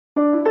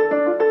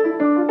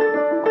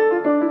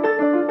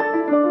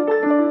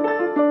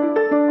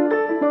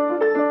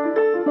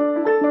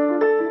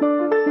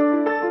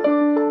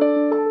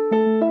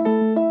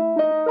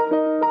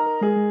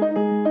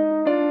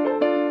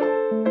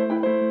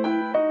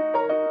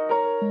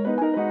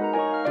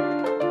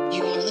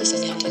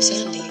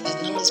Sandy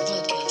and Nora's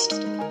podcast.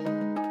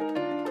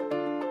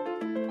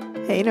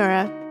 Hey,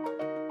 Nora.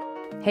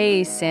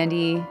 Hey,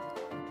 Sandy.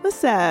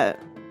 What's up?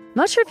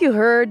 Not sure if you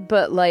heard,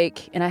 but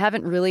and I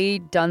haven't really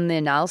done the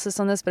analysis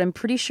on this, but I'm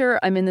pretty sure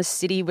I'm in the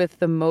city with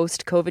the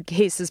most COVID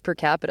cases per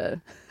capita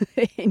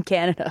in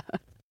Canada.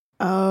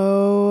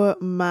 Oh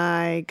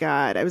my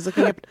God. I was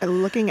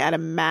looking at a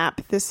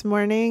map this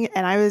morning,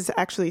 and I was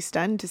actually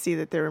stunned to see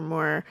that there were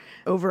more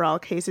overall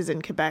cases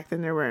in Quebec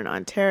than there were in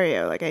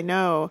Ontario. I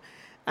know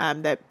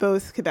that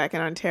both Quebec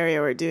and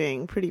Ontario are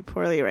doing pretty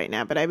poorly right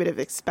now, but I would have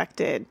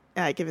expected,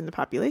 given the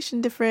population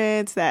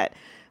difference, that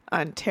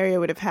Ontario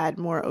would have had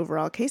more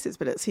overall cases,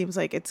 but it seems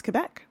like it's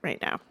Quebec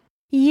right now.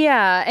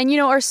 Yeah. And,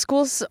 our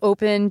schools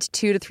opened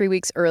 2 to 3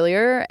 weeks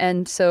earlier.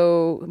 And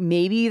so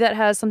maybe that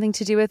has something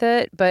to do with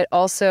it. But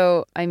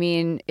also,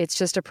 it's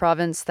just a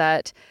province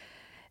that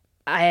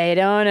I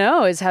don't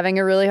know, is having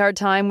a really hard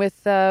time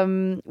with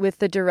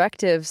the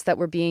directives that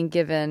were being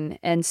given.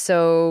 And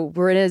so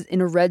we're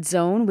in a red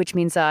zone, which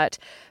means that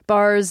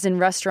bars and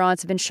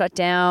restaurants have been shut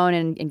down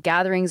and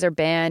gatherings are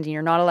banned and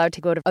you're not allowed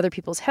to go to other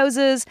people's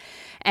houses.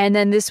 And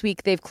then this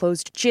week they've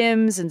closed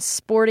gyms and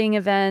sporting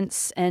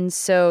events. And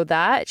so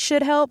that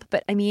should help.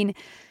 But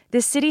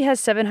this city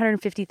has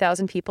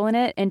 750,000 people in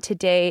it. And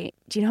today,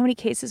 do you know how many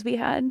cases we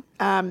had?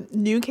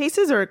 New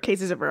cases or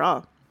cases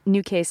overall?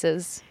 New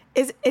cases.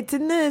 It's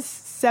in the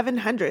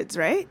 700s,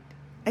 right?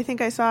 I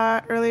think I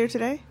saw earlier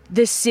today.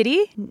 The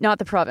city, not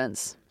the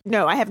province.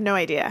 No, I have no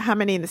idea. How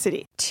many in the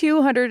city?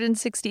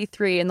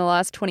 263 in the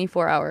last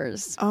 24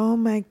 hours. Oh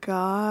my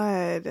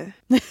God.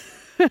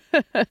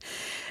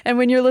 And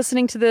when you're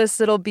listening to this,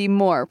 it'll be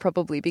more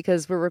probably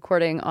because we're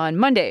recording on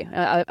Monday,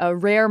 a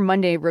rare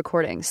Monday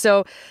recording.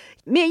 So,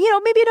 maybe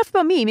enough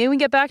about me. Maybe we can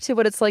get back to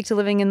what it's like to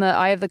living in the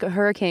eye of the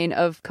hurricane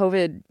of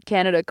COVID,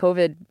 Canada,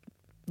 COVID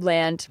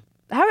land.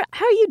 How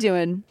are you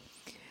doing?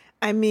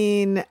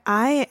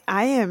 I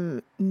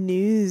am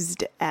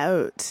newsed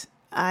out.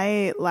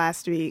 I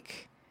last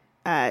week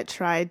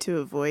tried to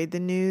avoid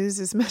the news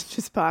as much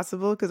as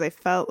possible because I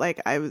felt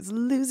like I was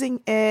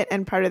losing it.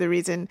 And part of the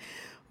reason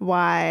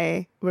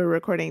why we're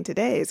recording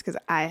today is because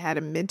I had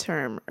a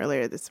midterm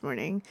earlier this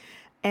morning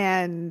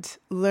and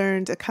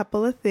learned a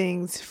couple of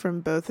things from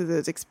both of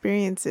those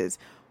experiences.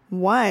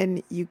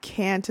 One, you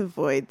can't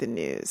avoid the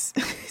news.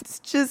 It's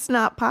just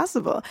not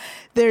possible.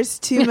 There's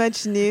too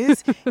much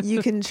news.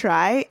 You can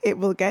try, it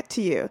will get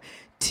to you.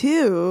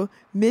 Two,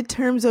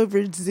 midterms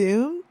over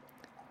Zoom,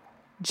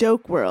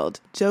 joke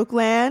world, joke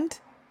land,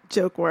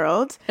 joke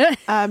world.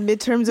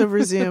 Midterms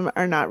over Zoom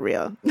are not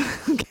real.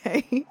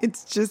 Okay.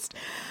 It's just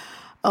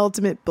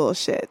ultimate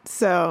bullshit.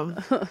 So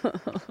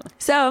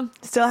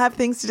still have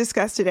things to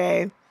discuss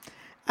today.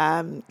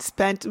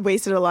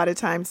 Wasted a lot of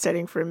time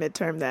studying for a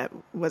midterm that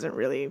wasn't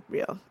really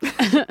real.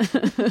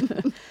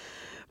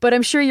 But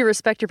I'm sure you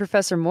respect your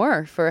professor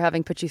more for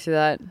having put you through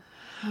that.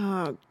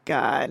 Oh,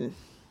 God.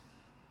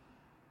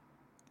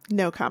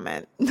 No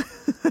comment.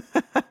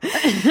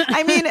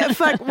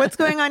 Fuck, what's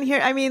going on here?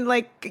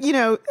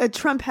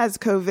 Trump has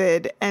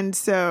COVID, and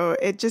so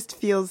it just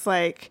feels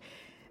like,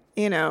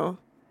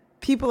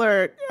 people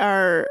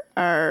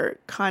are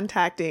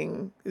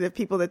contacting the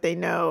people that they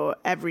know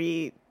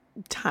every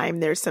time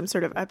there's some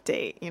sort of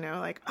update,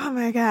 oh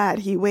my God,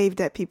 he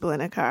waved at people in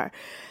a car.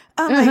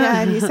 Oh my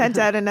God, he sent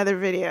out another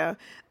video.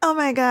 Oh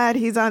my God,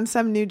 he's on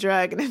some new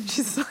drug. And I'm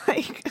just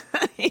like,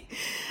 I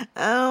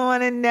don't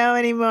want to know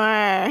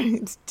anymore.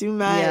 It's too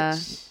much. Yeah.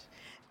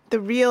 The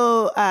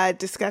real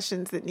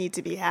discussions that need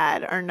to be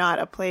had are not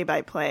a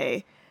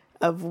play-by-play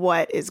of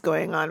what is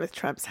going on with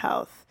Trump's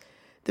health.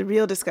 The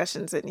real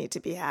discussions that need to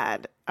be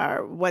had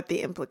are what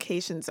the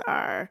implications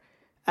are,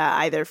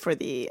 either for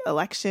the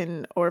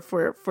election or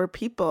for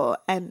people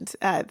and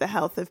the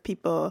health of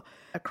people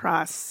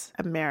across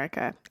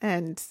America.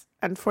 And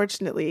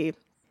unfortunately,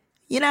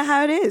 you know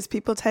how it is.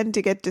 People tend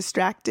to get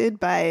distracted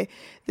by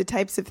the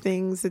types of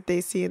things that they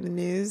see in the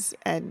news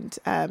and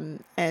an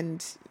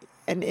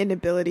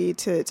inability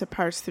to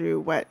parse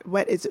through what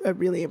a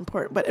really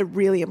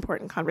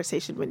important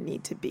conversation would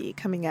need to be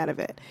coming out of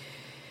it.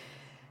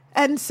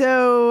 And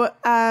so,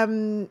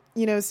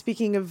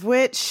 speaking of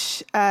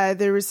which,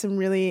 there was some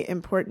really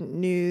important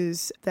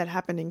news that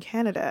happened in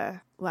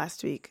Canada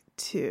last week,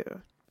 too.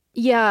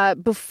 Yeah,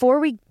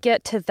 before we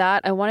get to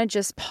that, I want to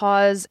just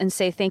pause and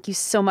say thank you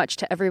so much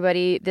to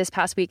everybody this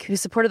past week who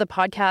supported the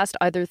podcast,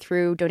 either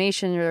through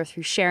donation or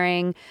through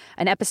sharing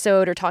an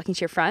episode or talking to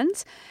your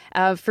friends.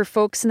 For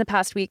folks in the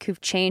past week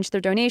who've changed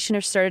their donation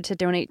or started to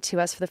donate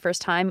to us for the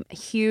first time, a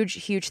huge,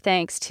 huge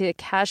thanks to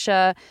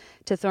Kasha,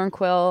 to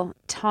Thornquill,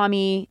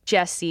 Tommy,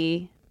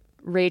 Jesse,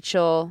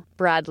 Rachel,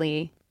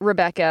 Bradley,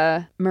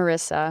 Rebecca,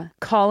 Marissa,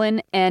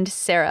 Colin, and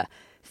Sarah.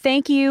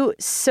 Thank you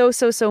so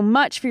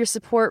much for your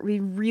support.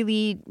 We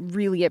really,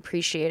 really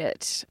appreciate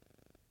it.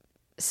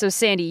 So,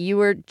 Sandy, you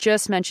were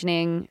just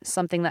mentioning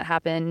something that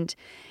happened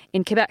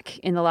in Quebec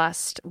in the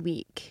last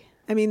week.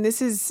 This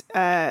is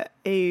a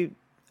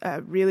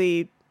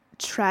really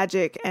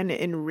tragic and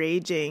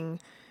enraging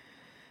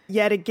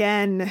yet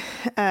again,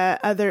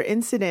 other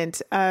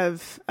incident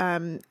of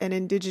an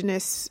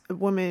Indigenous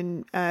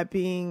woman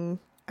being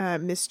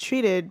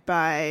mistreated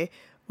by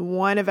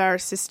one of our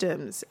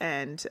systems.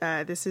 And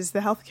this is the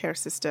healthcare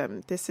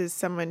system. This is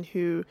someone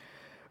who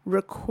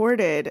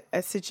recorded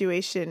a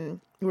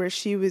situation where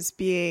she was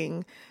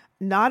being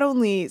not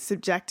only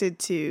subjected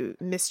to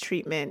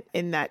mistreatment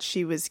in that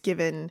she was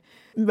given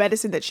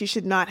medicine that she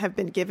should not have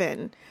been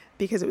given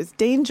because it was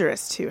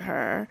dangerous to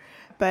her,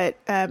 but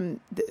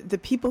the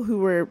people who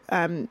were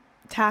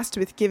tasked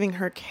with giving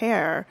her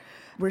care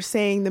were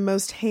saying the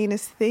most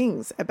heinous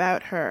things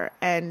about her.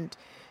 And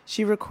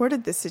she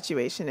recorded this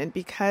situation. And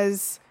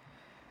because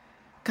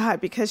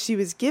she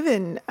was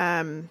given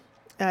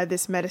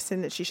this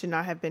medicine that she should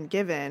not have been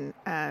given,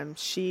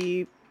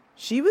 she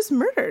was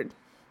murdered.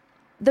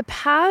 The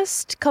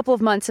past couple of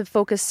months have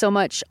focused so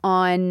much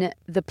on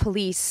the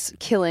police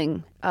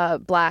killing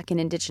Black and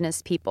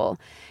Indigenous people.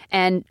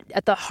 And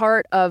at the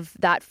heart of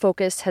that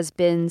focus has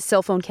been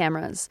cell phone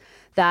cameras,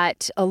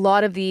 that a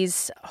lot of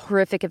these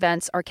horrific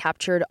events are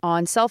captured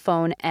on cell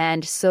phone.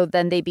 And so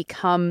then they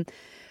become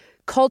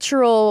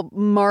cultural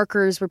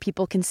markers where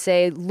people can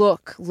say,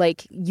 look,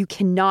 like you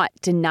cannot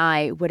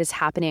deny what is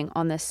happening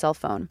on this cell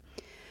phone.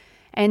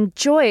 And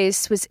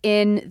Joyce was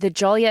in the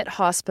Joliet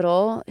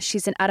Hospital.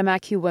 She's an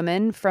Adamaku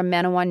woman from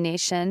Manawan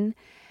Nation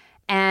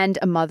and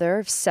a mother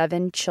of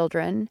 7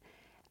 children,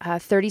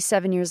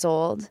 37 years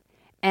old.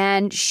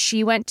 And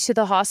she went to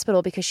the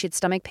hospital because she had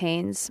stomach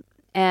pains.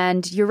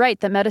 And you're right,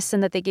 the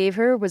medicine that they gave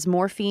her was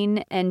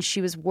morphine, and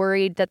she was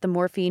worried that the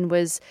morphine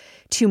was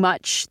too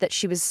much, that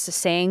she was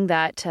saying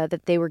that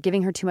that they were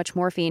giving her too much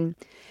morphine.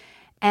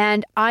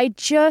 And I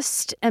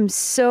just am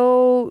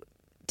so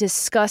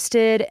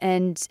disgusted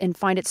and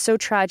find it so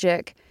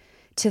tragic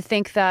to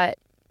think that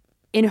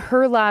in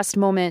her last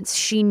moments,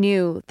 she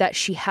knew that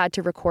she had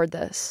to record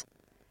this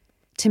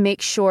to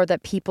make sure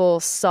that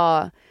people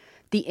saw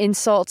the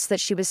insults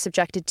that she was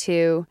subjected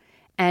to,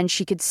 and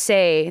she could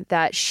say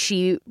that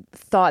she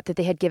thought that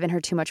they had given her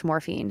too much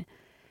morphine.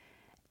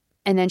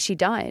 And then she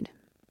died.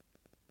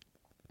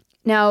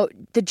 Now,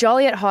 the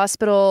Joliet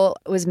Hospital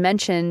was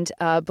mentioned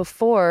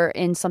before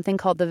in something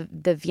called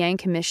the Viens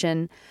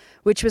Commission,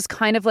 which was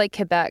kind of like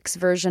Quebec's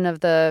version of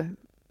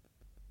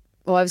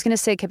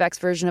Quebec's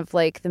version of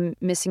like the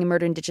Missing and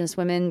Murdered Indigenous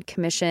Women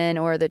Commission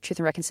or the Truth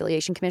and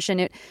Reconciliation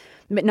Commission.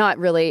 But not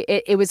really.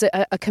 It was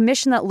a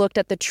commission that looked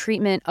at the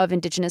treatment of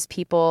Indigenous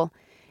people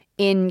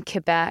in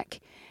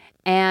Quebec.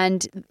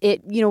 And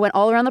it, went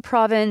all around the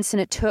province, and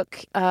it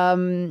took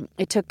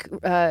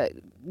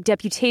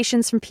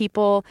deputations from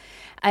people.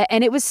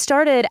 And it was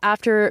started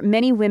after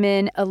many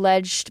women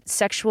alleged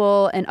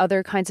sexual and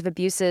other kinds of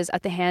abuses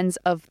at the hands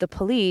of the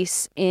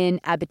police in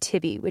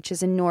Abitibi, which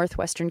is in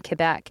northwestern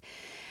Quebec.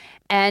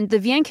 And the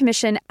Viens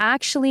Commission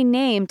actually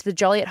named the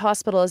Joliet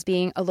Hospital as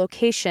being a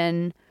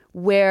location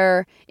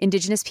where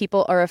Indigenous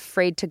people are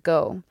afraid to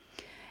go.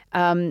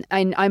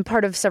 I'm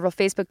part of several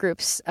Facebook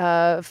groups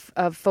of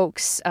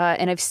folks,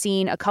 and I've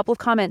seen a couple of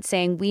comments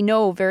saying, we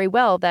know very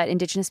well that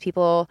Indigenous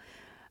people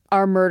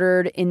are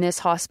murdered in this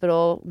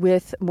hospital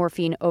with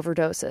morphine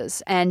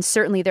overdoses. And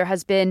certainly there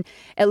has been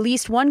at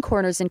least one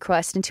coroner's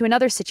inquest into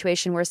another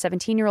situation where a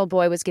 17-year-old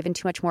boy was given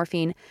too much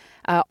morphine,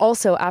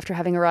 also after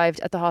having arrived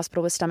at the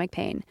hospital with stomach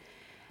pain.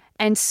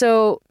 And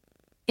so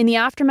in the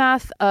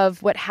aftermath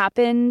of what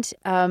happened,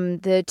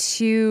 the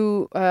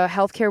 2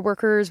 healthcare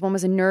workers, one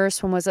was a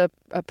nurse, one was a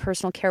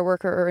personal care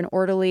worker or an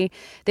orderly,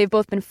 they've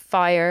both been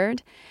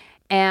fired.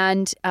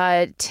 And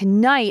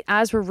tonight,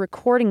 as we're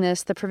recording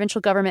this, the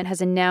provincial government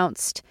has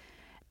announced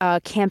a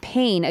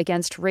campaign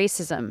against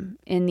racism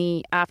in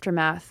the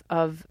aftermath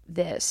of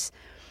this.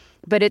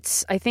 But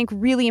it's, I think,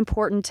 really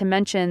important to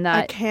mention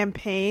that... A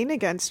campaign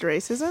against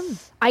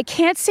racism? I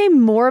can't say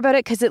more about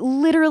it because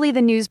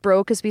the news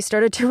broke as we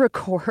started to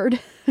record.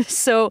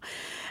 So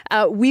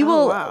we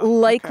will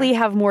likely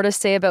have more to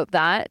say about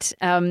that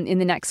in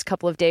the next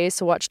couple of days.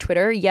 So watch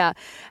Twitter. Yeah.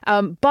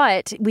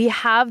 But we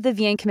have the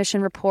Viens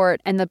Commission report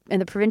and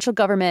the provincial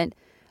government.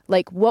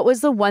 Like, what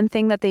was the one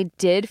thing that they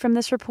did from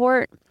this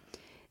report?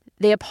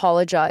 They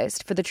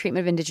apologized for the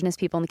treatment of Indigenous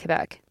people in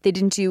Quebec. They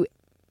didn't do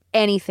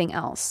anything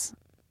else.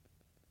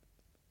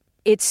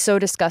 It's so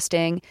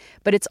disgusting,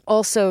 but it's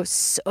also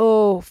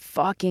so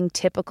fucking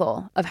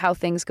typical of how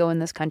things go in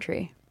this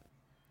country.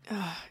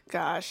 Oh,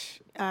 gosh.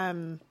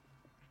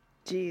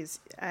 Geez.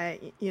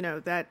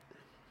 That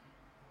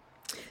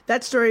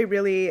story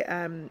really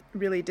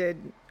did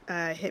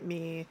hit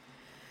me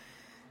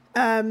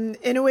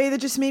in a way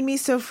that just made me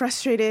so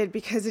frustrated,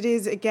 because it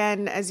is,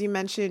 again, as you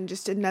mentioned,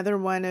 just another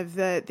one of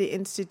the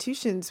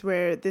institutions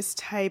where this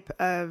type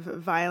of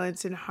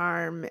violence and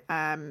harm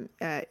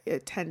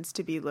it tends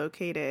to be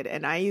located.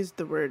 And I used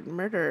the word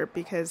murder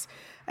because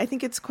I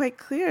think it's quite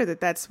clear that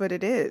that's what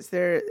it is.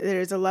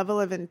 There's a level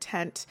of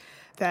intent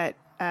that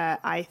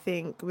I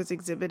think was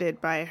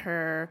exhibited by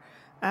her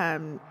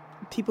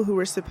people who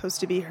were supposed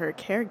to be her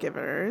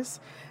caregivers,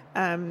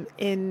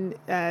 in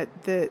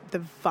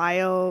the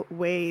vile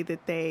way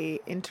that they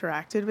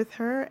interacted with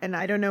her, and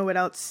I don't know what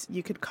else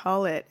you could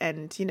call it.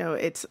 And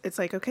it's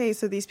like, okay,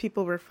 so these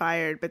people were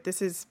fired, but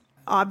this is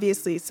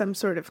obviously some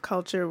sort of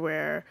culture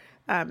where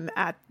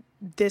at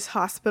this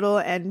hospital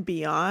and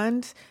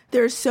beyond,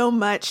 there's so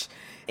much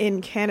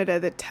in Canada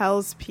that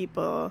tells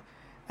people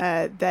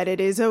that it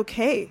is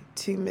okay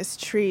to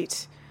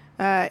mistreat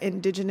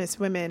Indigenous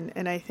women.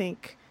 And I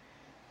think,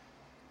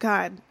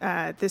 God,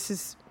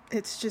 it's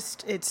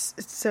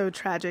so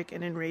tragic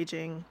and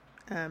enraging,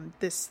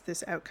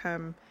 this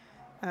outcome.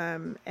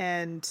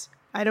 And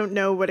I don't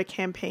know what a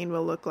campaign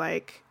will look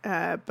like,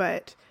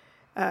 but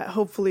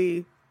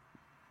hopefully,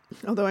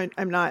 although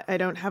I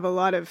don't have a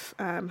lot of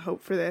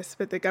hope for this,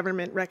 but the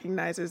government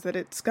recognizes that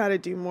it's got to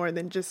do more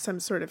than just some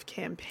sort of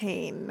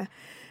campaign.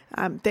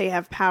 They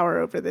have power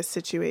over this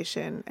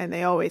situation, and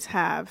they always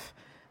have.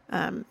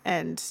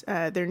 And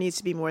there needs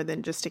to be more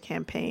than just a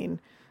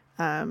campaign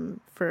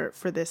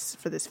for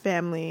this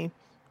family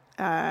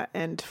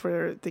and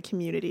for the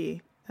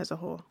community as a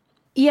whole.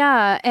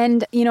 Yeah,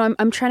 and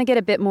I'm trying to get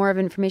a bit more of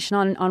information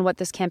on what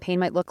this campaign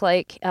might look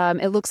like.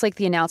 It looks like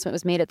the announcement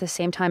was made at the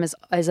same time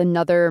as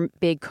another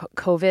big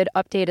COVID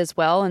update as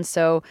well, and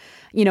so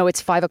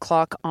it's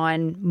 5:00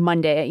 on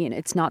Monday.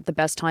 It's not the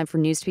best time for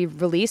news to be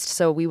released,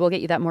 so we will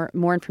get you that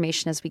more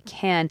information as we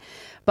can.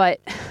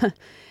 But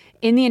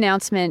in the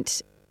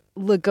announcement,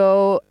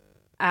 Legault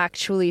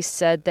actually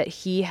said that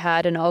he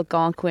had an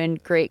Algonquin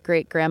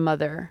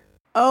great-great-grandmother.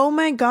 Oh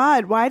my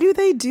God! Why do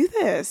they do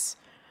this?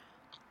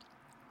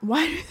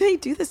 Why do they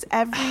do this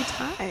every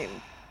time?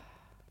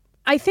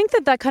 I think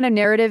that kind of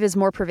narrative is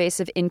more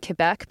pervasive in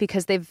Quebec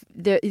because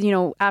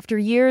after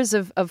years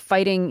of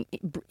fighting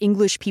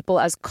English people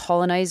as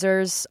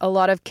colonizers, a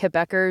lot of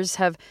Quebecers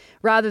have,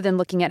 rather than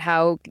looking at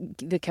how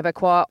the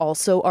Quebecois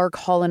also are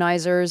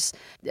colonizers,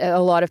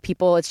 a lot of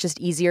people, it's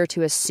just easier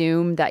to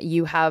assume that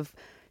you have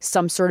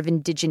some sort of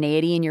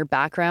indigeneity in your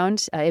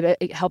background.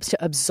 It helps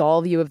to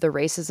absolve you of the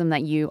racism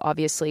that you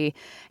obviously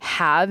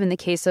have in the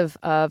case of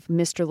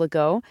Mr.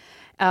 Legault.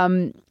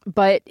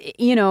 But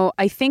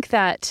I think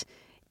that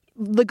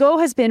Legault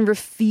has been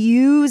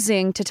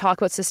refusing to talk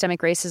about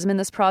systemic racism in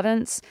this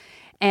province.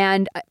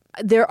 And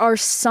there are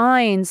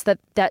signs that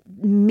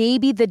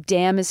maybe the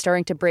dam is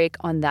starting to break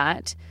on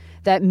that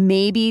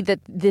maybe that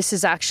this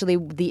is actually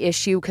the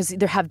issue, because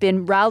there have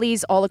been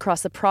rallies all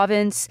across the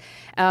province,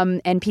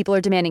 and people are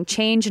demanding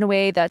change in a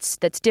way that's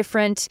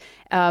different.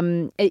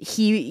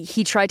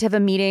 He tried to have a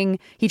meeting.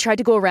 He tried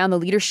to go around the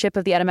leadership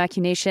of the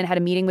Atamaki Nation, had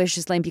a meeting with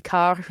Ghislaine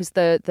Picard, who's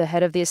the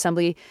head of the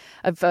Assembly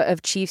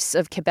of Chiefs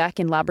of Quebec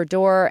and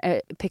Labrador.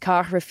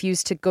 Picard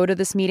refused to go to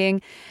this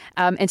meeting.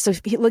 And so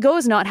Legault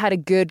has not had a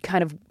good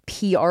kind of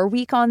PR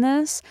week on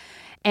this.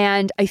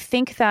 And I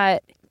think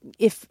that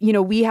if,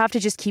 we have to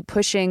just keep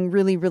pushing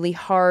really, really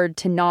hard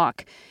to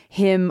knock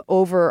him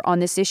over on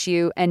this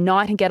issue and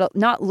not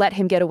let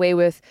him get away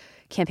with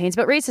campaigns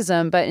about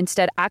racism, but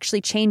instead actually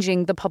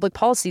changing the public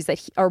policies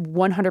that are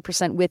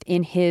 100%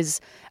 within his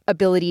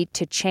ability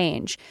to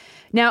change.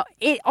 Now,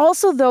 it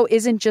also, though,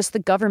 isn't just the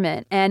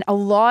government. And a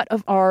lot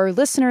of our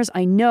listeners,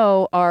 I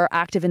know, are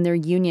active in their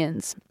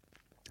unions.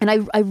 And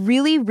I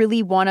really,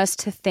 really want us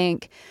to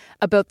think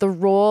about the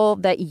role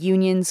that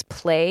unions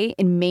play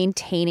in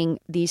maintaining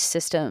these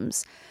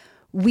systems.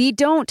 We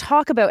don't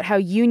talk about how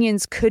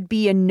unions could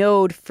be a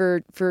node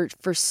for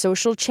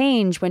social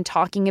change when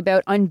talking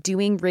about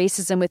undoing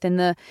racism within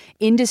the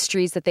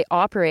industries that they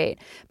operate.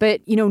 But,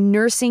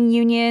 nursing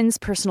unions,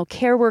 personal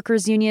care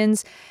workers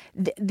unions,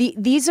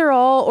 these are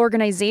all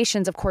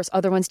organizations, of course,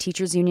 other ones,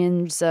 teachers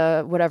unions,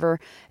 whatever.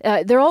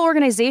 They're all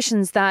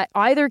organizations that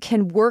either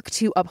can work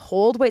to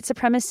uphold white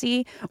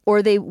supremacy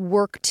or they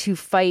work to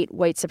fight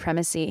white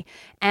supremacy.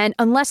 And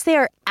unless they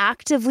are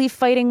actively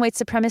fighting white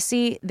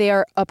supremacy, they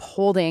are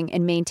upholding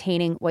and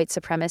maintaining white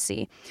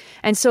supremacy.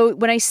 And so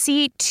when I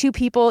see two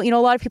people, a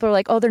lot of people are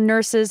like, oh, they're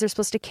nurses, they're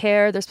supposed to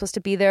care, they're supposed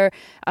to be there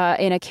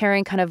in a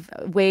caring kind of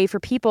way for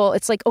people.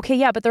 It's like, okay,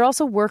 yeah, but they're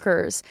also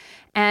workers.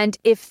 And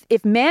if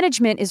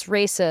management is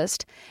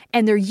racist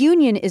and their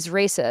union is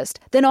racist,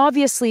 then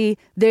obviously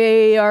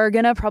they are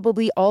going to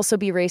probably also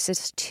be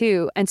racist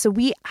too. And so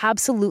we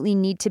absolutely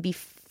need to be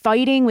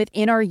fighting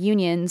within our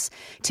unions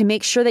to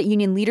make sure that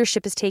union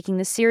leadership is taking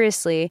this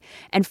seriously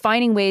and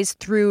finding ways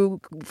through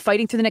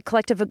the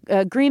collective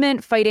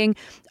agreement, fighting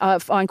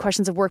on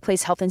questions of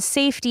workplace health and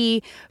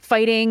safety,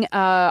 fighting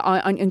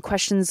on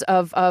questions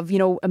of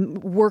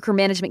worker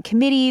management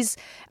committees,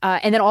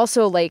 and then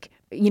also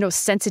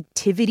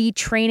sensitivity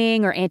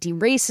training or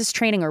anti-racist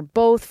training or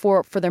both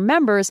for their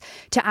members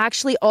to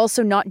actually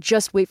also not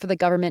just wait for the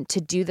government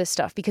to do this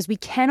stuff, because we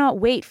cannot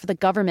wait for the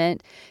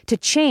government to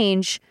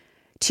change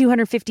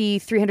 250,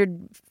 300,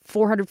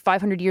 400,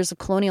 500 years of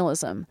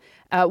colonialism.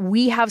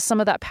 We have some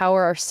of that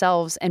power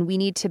ourselves, and we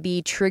need to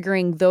be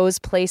triggering those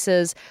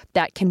places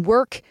that can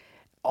work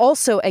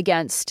also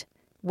against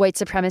white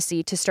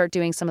supremacy to start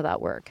doing some of that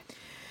work.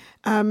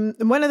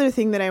 One other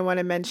thing that I want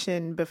to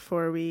mention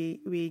before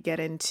we get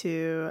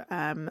into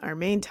our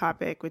main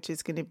topic, which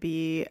is going to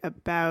be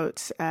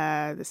about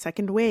the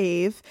second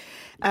wave,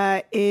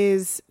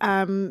 is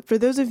for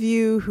those of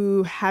you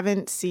who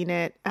haven't seen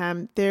it,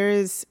 there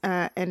is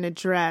an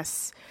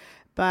address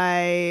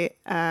by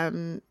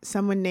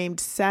someone named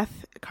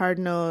Seth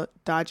Cardinal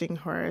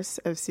Dodginghorse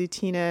of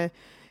Tsuut'ina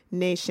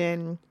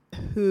Nation,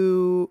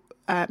 who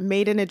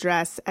made an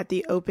address at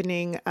the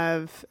opening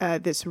of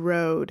this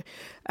road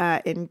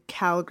in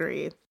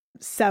Calgary,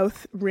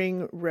 South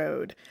Ring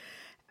Road.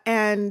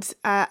 And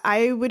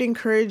I would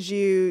encourage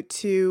you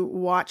to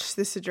watch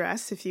this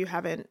address if you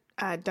haven't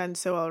done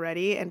so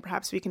already. And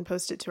perhaps we can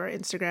post it to our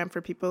Instagram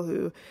for people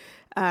who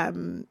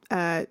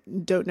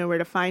don't know where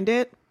to find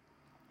it.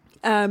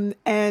 And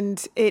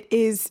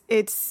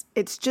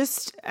it's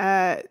just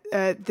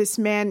this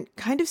man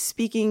kind of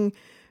speaking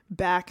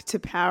back to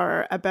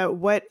power about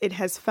what it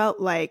has felt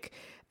like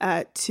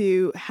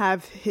to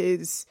have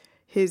his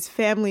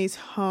family's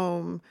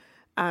home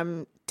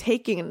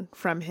taken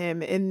from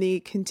him in the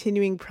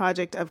continuing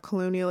project of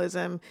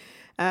colonialism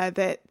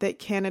that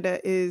Canada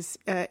is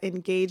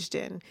engaged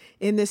in.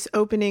 In this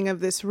opening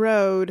of this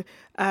road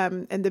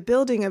and the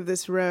building of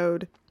this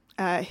road,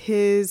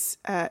 his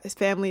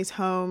family's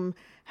home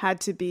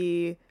had to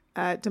be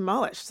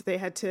demolished. They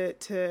had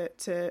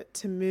to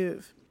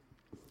move.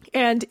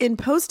 And in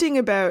posting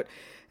about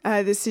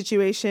this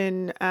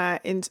situation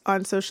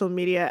on social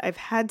media, I've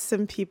had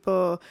some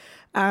people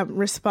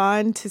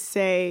respond to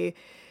say,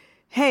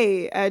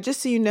 hey,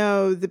 just so you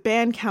know, the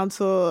band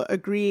council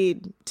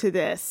agreed to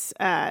this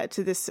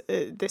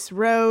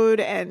road,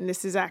 and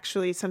this is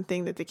actually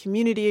something that the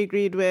community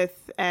agreed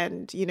with,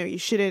 and you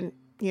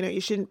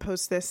shouldn't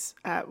post this,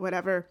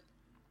 whatever.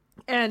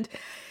 And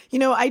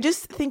I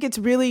just think it's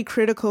really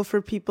critical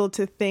for people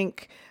to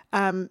think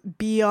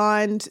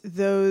beyond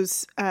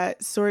those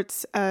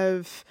sorts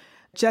of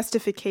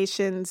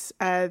justifications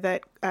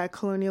that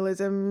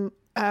colonialism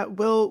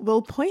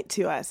will point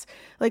to us.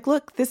 Like,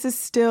 look, this is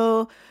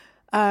still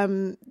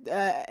an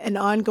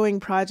ongoing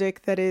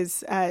project that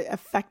is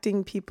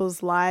affecting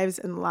people's lives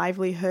and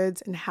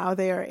livelihoods and how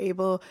they are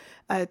able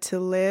to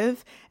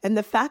live. And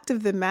the fact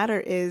of the matter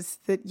is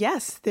that,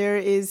 yes, there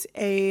is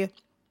an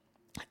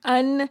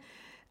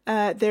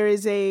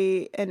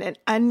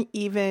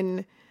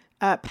uneven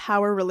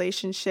power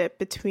relationship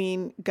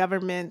between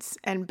governments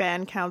and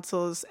band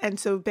councils. And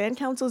so band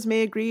councils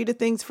may agree to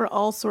things for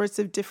all sorts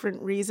of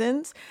different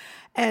reasons.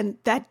 And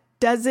that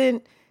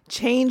doesn't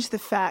change the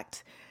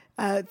fact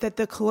that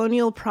the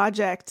colonial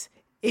project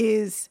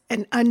is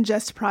an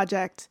unjust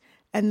project,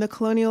 and the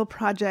colonial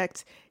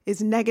project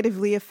is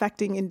negatively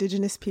affecting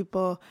Indigenous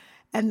people,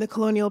 and the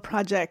colonial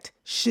project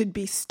should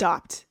be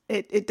stopped.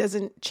 It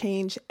doesn't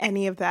change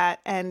any of that.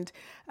 And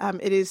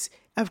it is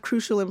of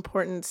crucial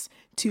importance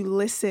to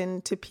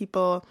listen to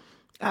people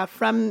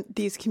from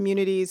these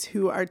communities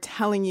who are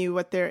telling you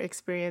what their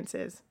experience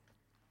is.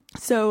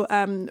 So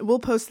we'll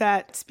post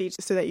that speech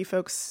so that you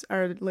folks,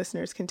 our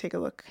listeners, can take a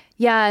look.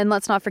 Yeah, and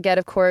let's not forget,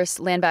 of course,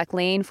 Landback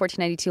Lane,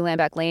 1492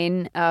 Landback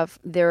Lane.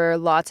 There are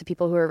lots of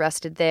people who are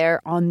arrested there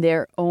on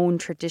their own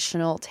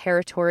traditional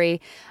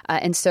territory.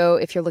 And so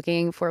if you're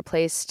looking for a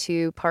place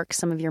to park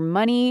some of your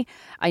money,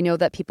 I know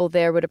that people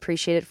there would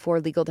appreciate it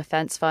for legal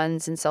defense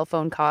funds and cell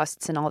phone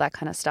costs and all that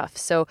kind of stuff.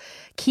 So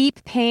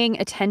keep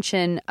paying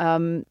attention.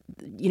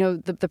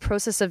 The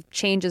process of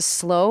change is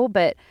slow,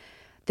 but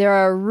there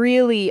are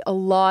really a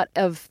lot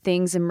of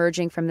things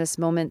emerging from this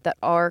moment that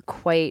are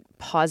quite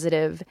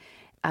positive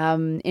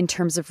in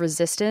terms of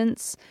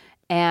resistance.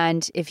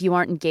 And if you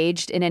aren't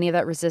engaged in any of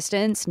that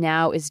resistance,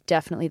 now is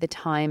definitely the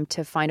time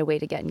to find a way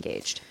to get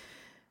engaged.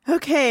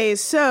 Okay,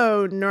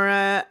 so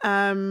Nora,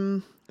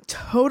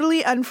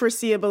 totally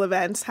unforeseeable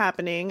events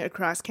happening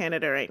across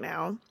Canada right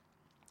now.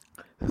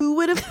 Who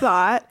would have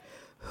thought?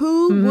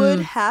 Who would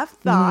have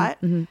thought?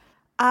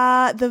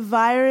 The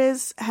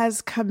virus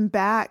has come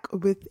back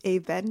with a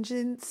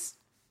vengeance,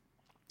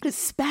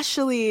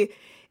 especially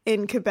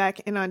in Quebec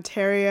and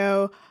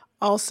Ontario.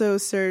 Also,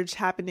 surge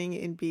happening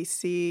in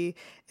BC.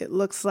 It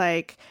looks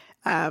like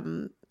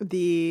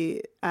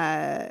the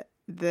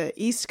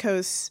East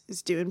Coast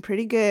is doing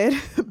pretty good,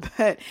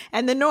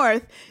 and the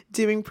North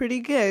doing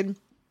pretty good,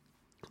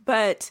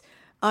 but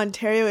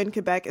Ontario and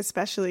Quebec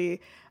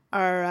especially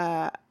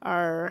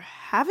are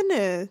having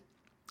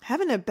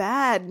a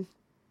bad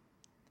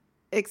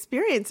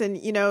experience. And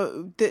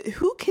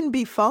who can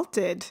be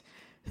faulted?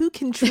 Who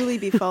can truly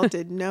be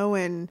faulted? No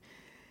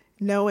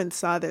one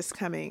saw this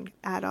coming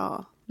at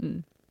all.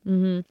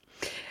 Mm-hmm.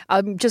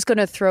 I'm just going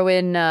to throw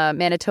in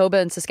Manitoba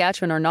and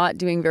Saskatchewan are not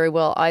doing very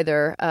well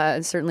either.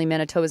 And certainly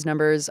Manitoba's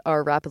numbers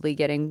are rapidly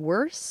getting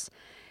worse.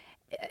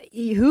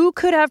 Who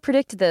could have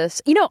predicted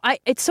this?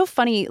 It's so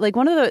funny. Like,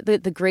 one of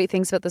the great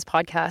things about this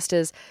podcast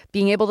is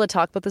being able to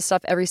talk about this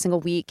stuff every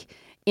single week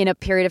in a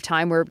period of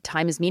time where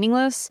time is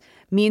meaningless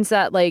means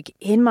that, like,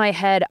 in my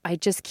head, I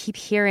just keep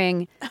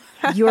hearing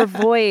your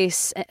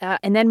voice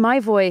and then my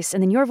voice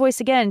and then your voice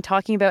again,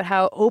 talking about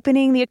how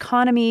opening the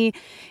economy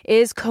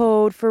is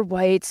code for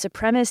white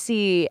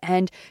supremacy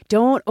and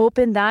don't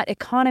open that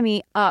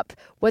economy up.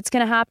 What's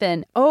going to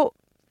happen? Oh,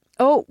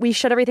 we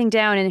shut everything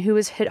down. And who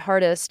was hit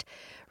hardest?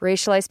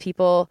 Racialized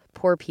people,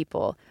 poor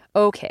people.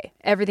 Okay,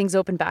 everything's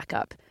opened back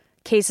up.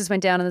 Cases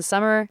went down in the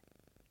summer.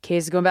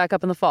 Cases going back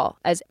up in the fall,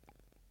 as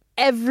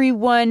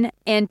everyone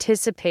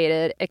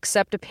anticipated,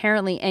 except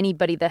apparently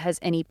anybody that has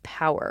any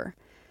power.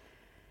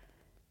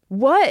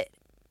 What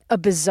a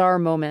bizarre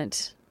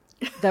moment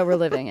that we're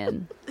living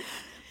in.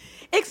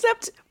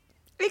 Except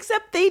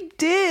they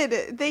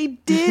did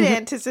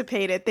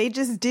anticipate it. They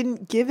just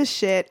didn't give a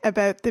shit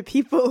about the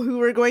people who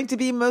were going to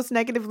be most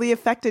negatively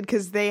affected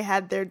because they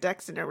had their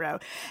ducks in a row.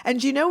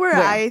 And you know where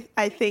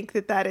I think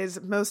that is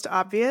most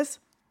obvious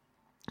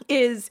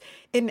is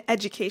in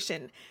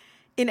education.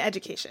 In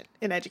education.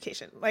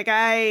 Like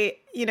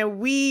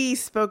we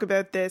spoke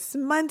about this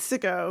months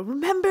ago.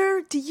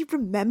 Remember? Do you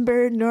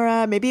remember,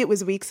 Nora? Maybe it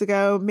was weeks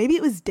ago. Maybe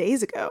it was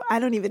days ago. I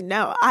don't even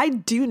know. I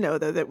do know,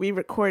 though, that we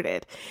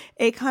recorded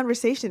a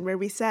conversation where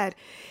we said,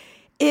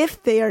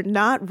 if they are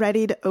not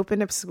ready to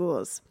open up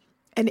schools,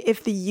 and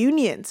if the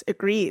unions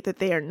agree that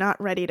they are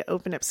not ready to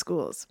open up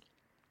schools,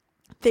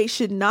 they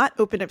should not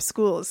open up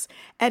schools.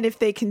 And if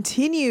they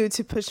continue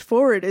to push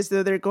forward as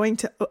though they're going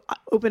to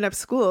open up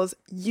schools,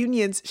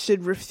 unions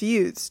should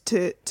refuse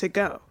to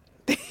go.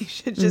 They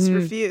should just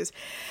refuse.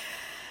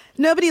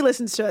 Nobody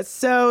listens to us,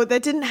 so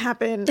that didn't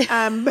happen.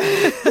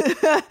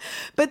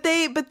 But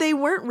they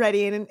weren't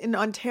ready. And in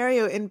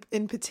Ontario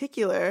in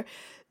particular,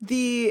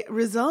 the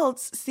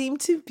results seem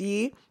to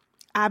be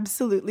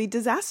absolutely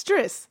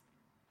disastrous.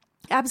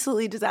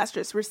 Absolutely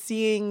disastrous. We're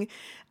seeing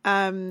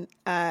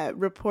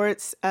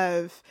reports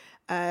of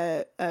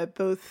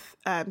both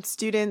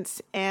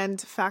students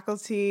and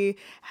faculty,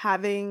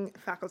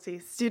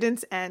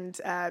 students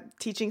and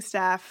teaching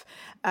staff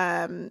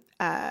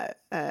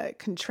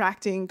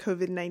contracting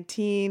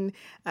COVID-19,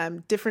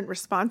 different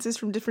responses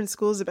from different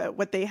schools about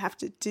what they have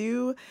to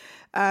do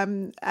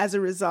as a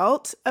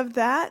result of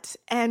that.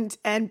 And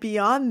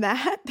beyond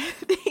that,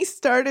 they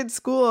started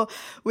school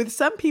with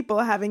some people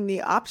having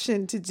the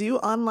option to do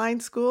online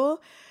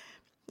school.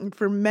 And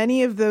for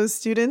many of those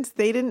students,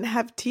 they didn't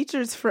have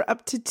teachers for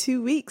up to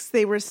 2 weeks.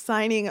 They were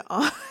signing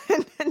on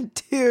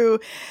to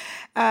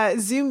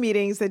Zoom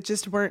meetings that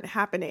just weren't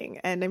happening.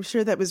 And I'm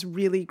sure that was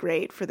really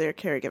great for their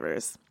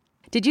caregivers.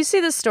 Did you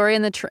see the story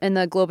in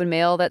the Globe and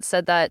Mail that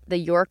said that the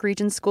York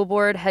Region School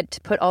Board had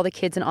to put all the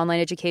kids in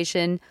online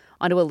education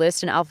onto a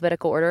list in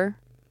alphabetical order?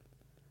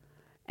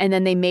 And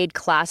then they made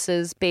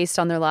classes based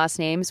on their last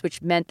names,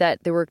 which meant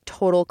that there were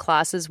total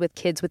classes with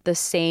kids with the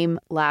same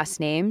last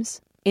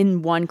names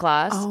in one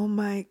class. Oh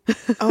my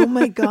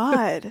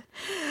God.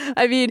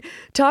 I mean,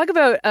 talk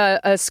about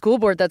a school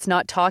board that's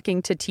not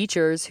talking to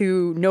teachers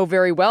who know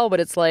very well what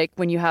it's like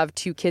when you have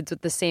two kids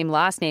with the same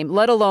last name,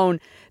 let alone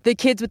the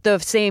kids with the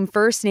same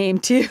first name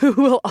too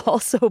will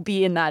also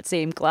be in that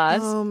same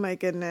class. Oh my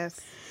goodness.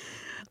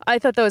 I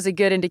thought that was a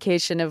good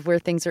indication of where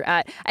things are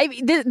at.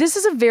 This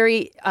is a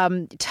very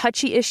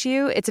touchy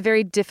issue. It's a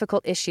very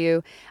difficult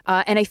issue.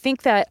 And I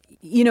think that,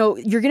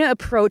 you're going to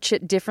approach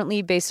it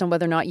differently based on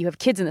whether or not you have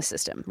kids in the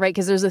system, right?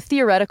 Because there's a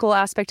theoretical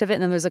aspect of it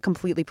and then there's a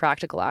completely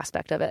practical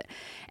aspect of it.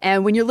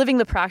 And when you're living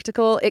the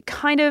practical, it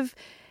kind of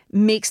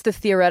makes the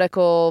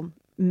theoretical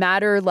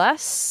matter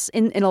less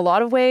in a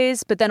lot of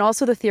ways, but then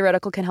also the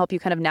theoretical can help you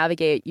kind of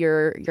navigate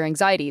your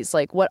anxieties.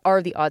 Like, what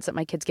are the odds that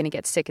my kid's going to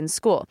get sick in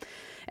school?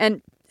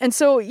 And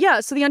so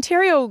the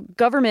Ontario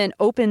government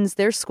opens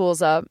their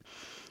schools up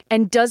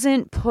and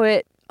doesn't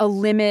put a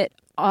limit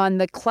on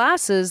the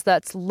classes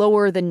that's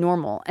lower than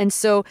normal. And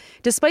so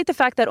despite the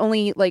fact that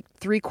only like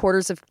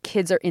 3/4 of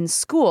kids are in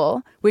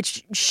school,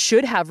 which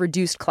should have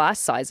reduced class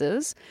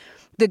sizes,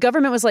 the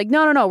government was like,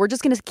 no, we're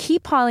just going to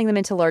keep piling them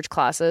into large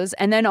classes.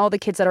 And then all the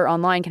kids that are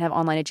online can have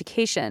online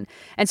education.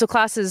 And so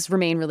classes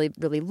remain really,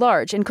 really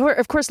large. And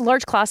of course,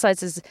 large class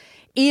sizes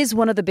is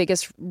one of the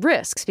biggest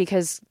risks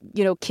because,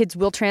 kids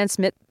will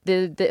transmit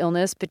the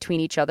illness between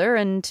each other.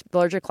 And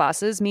larger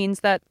classes means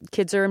that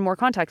kids are in more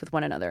contact with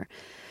one another.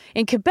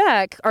 In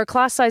Quebec, our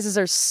class sizes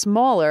are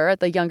smaller at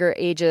the younger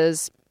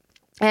ages.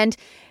 And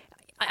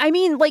I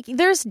mean, like,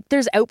 there's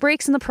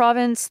outbreaks in the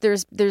province.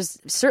 There's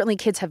certainly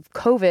kids have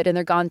COVID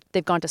and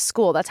they've gone to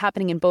school. That's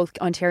happening in both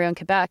Ontario and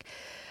Quebec.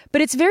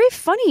 But it's very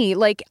funny.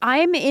 Like,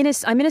 I'm in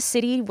a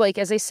city, like,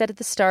 as I said at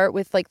the start,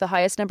 with like the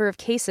highest number of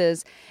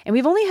cases, and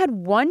we've only had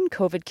one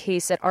COVID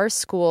case at our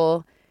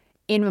school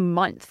in a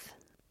month.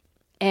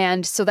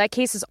 And so that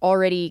case is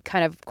already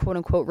kind of quote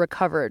unquote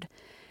recovered.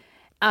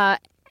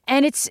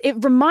 And it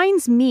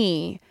reminds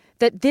me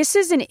that this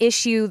is an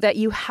issue that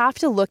you have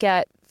to look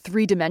at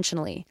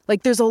three-dimensionally.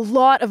 Like, there's a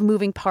lot of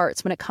moving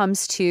parts when it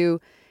comes to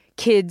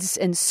kids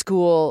and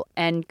school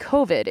and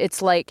COVID.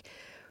 It's like,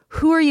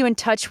 who are you in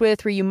touch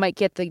with where you might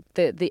get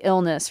the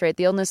illness, right?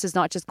 The illness is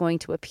not just going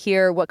to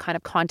appear. What kind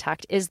of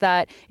contact is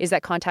that? Is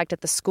that contact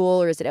at the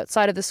school or is it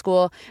outside of the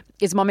school?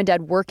 Is mom and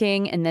dad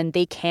working and then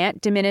they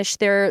can't diminish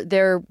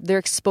their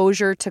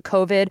exposure to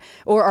COVID?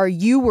 Or are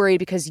you worried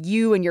because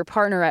you and your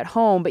partner are at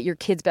home, but your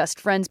kid's best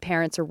friend's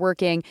parents are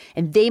working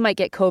and they might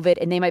get COVID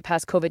and they might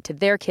pass COVID to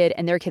their kid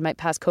and their kid might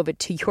pass COVID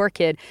to your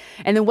kid?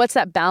 And then what's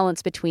that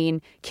balance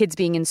between kids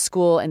being in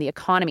school and the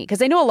economy?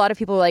 Because I know a lot of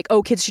people are like,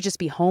 oh, kids should just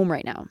be home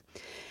right now.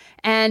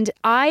 And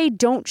I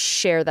don't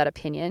share that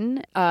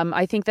opinion.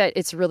 I think that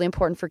it's really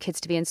important for kids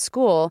to be in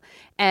school.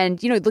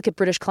 And, look at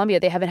British Columbia.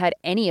 They haven't had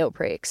any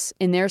outbreaks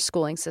in their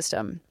schooling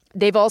system.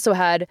 They've also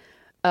had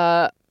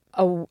a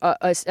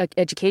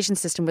education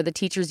system where the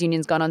teachers'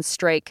 union's gone on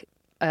strike,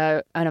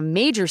 on a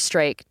major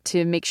strike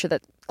to make sure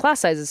that class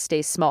sizes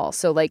stay small.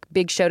 So,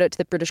 big shout out to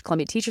the British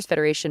Columbia Teachers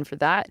Federation for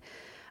that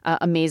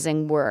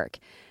amazing work.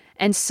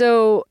 And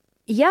so,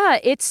 yeah,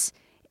 it's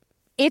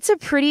a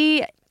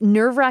pretty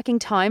nerve-wracking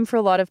time for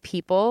a lot of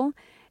people.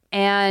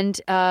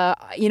 And,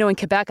 in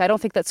Quebec, I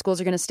don't think that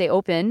schools are going to stay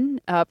open.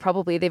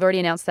 Probably. They've already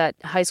announced that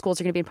high schools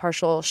are going to be in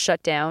partial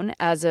shutdown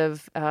as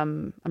of,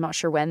 I'm not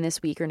sure when,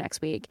 this week or next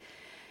week.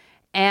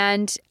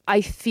 And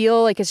I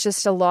feel like it's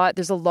just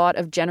there's a lot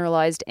of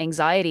generalized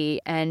anxiety,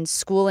 and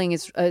schooling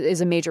is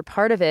a major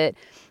part of it,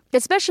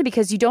 especially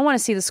because you don't want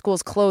to see the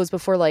schools close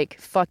before,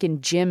 fucking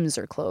gyms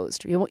are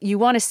closed. You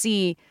want to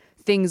see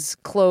things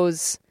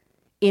close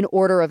in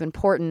order of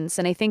importance.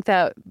 And I think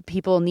that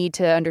people need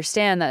to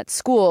understand that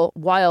school,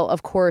 while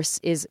of course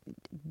is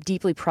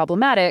deeply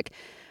problematic,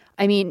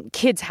 I mean,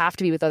 kids have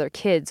to be with other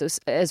kids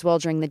as well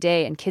during the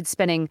day. And kids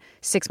spending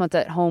 6 months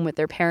at home with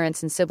their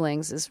parents and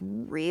siblings is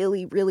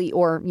really, really,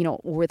 or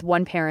with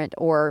one parent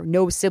or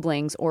no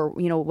siblings or,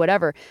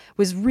 whatever,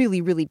 was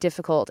really, really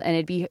difficult.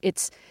 And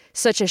it's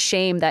such a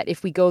shame that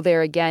if we go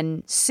there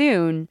again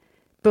soon,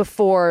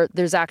 before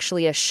there's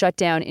actually a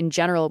shutdown in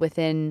general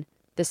within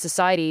the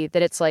society,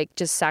 that it's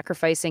just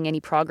sacrificing any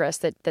progress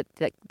that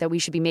we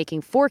should be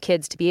making for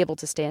kids to be able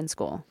to stay in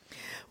school.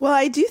 Well,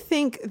 I do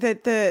think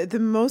that the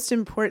most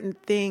important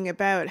thing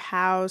about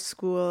how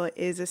school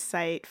is a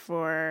site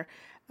for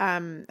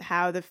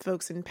how the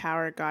folks in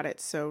power got it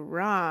so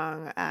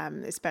wrong,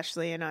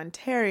 especially in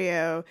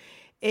Ontario,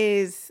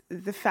 is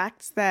the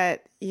fact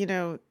that,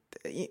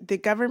 the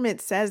government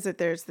says that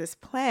there's this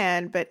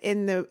plan, but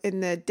in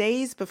the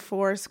days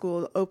before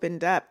school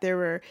opened up, there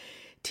were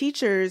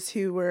teachers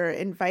who were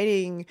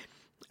inviting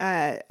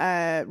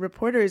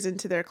reporters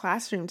into their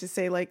classroom to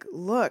say,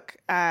 look,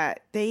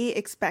 they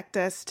expect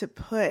us to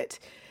put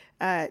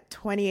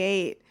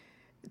 28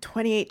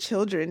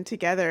 children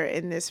together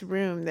in this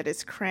room that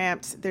is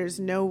cramped. There's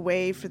no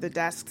way for the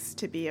desks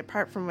to be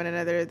apart from one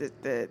another.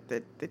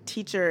 The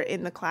teacher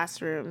in the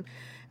classroom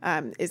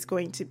is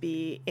going to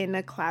be in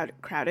a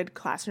crowded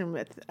classroom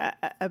with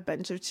a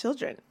bunch of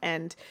children.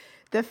 And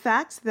the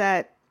fact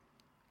that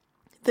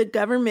the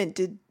government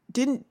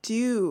didn't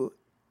do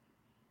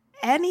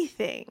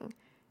anything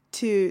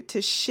to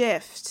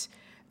shift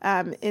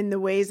in the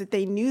ways that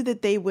they knew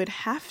that they would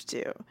have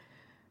to.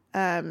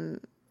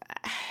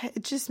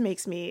 It just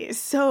makes me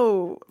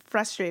so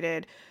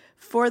frustrated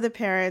for the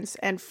parents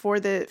and for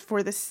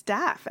the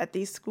staff at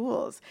these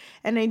schools.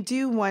 And I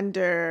do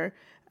wonder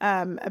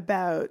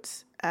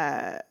about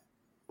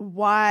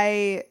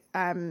why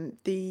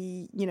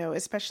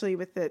especially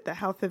with the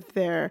health of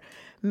their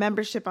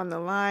membership on the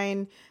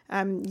line,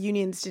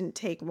 unions didn't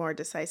take more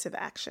decisive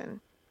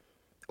action.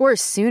 Or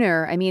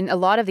sooner. I mean, a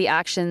lot of the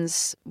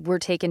actions were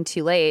taken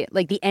too late.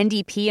 Like the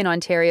NDP in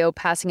Ontario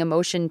passing a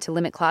motion to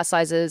limit class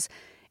sizes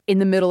in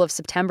the middle of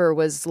September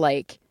was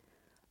like,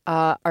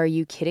 are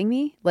you kidding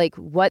me? Like,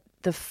 what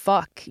the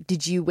fuck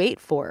did you wait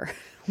for?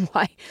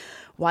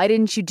 Why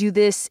didn't you do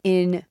this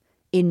in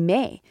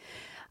May?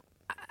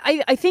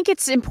 I think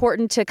it's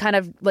important to kind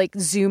of like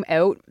zoom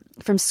out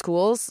from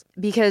schools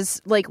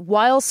because like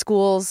while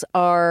schools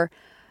are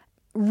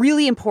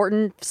really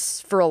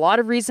important for a lot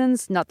of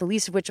reasons, not the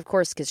least of which, of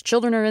course, because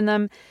children are in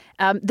them,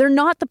 they're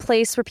not the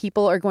place where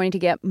people are going to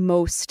get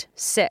most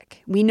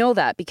sick. We know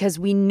that because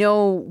we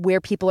know where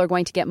people are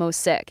going to get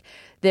most sick.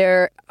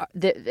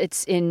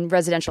 It's in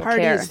residential care.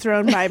 Parties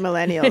thrown by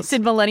millennials. It's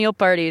in millennial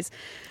parties.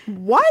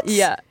 What?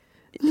 Yeah.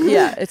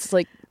 Yeah, it's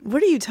like...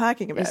 What are you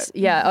talking about?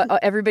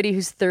 Everybody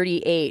who's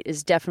 38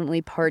 is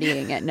definitely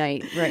partying at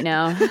night right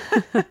now.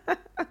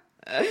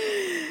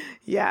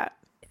 Yeah.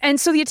 And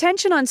so the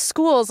attention on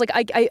schools, like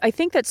I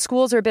think that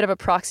schools are a bit of a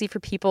proxy for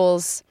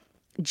people's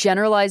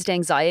generalized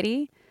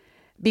anxiety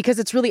because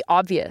it's really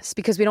obvious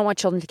because we don't want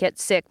children to get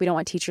sick. We don't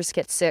want teachers to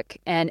get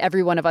sick. And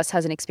every one of us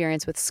has an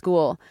experience with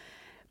school.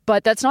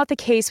 But that's not the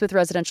case with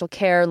residential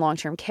care,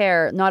 long-term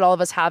care. Not all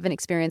of us have an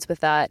experience with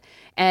that.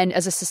 And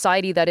as a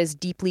society that is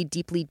deeply,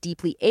 deeply,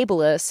 deeply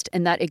ableist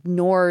and that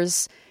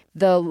ignores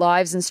the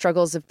lives and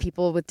struggles of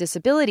people with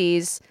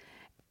disabilities,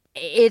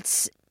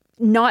 it's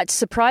not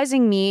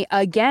surprising me,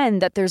 again,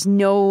 that there's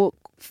no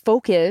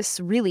focus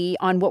really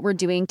on what we're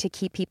doing to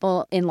keep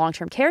people in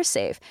long-term care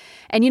safe.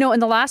 And, in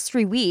the last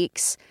 3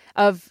 weeks,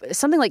 of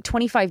something like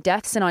 25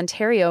 deaths in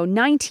Ontario,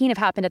 19 have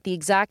happened at the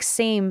exact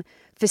same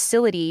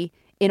facility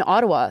in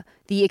Ottawa,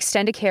 the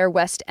Extendicare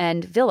West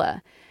End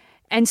Villa.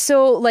 And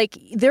so, like,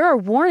 there are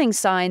warning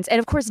signs. And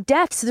of course,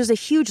 deaths, there's a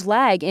huge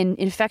lag in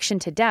infection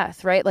to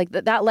death, right? Like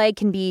that lag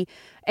can be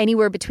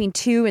anywhere between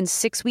 2 and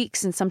 6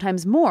 weeks and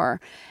sometimes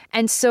more.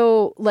 And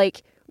so,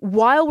 like,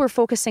 while we're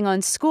focusing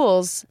on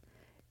schools,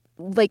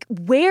 like,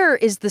 where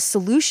is the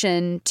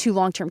solution to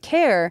long-term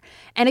care?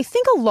 And I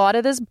think a lot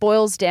of this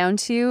boils down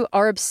to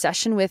our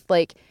obsession with,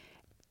 like,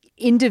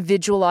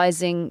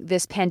 individualizing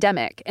this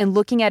pandemic and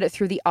looking at it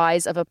through the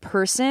eyes of a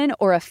person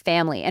or a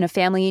family. And a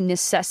family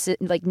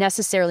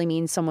necessarily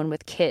means someone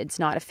with kids,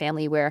 not a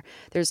family where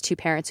there's 2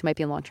 parents who might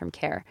be in long-term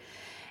care.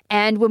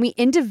 And when we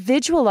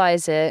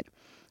individualize it,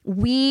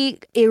 we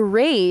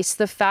erase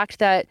the fact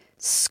that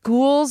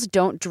schools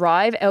don't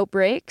drive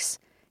outbreaks.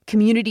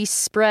 Community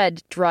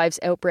spread drives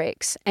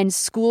outbreaks, and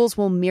schools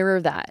will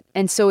mirror that.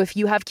 And so if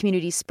you have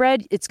community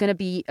spread, it's going to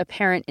be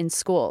apparent in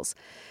schools.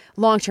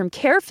 Long-term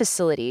care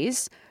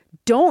facilities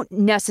don't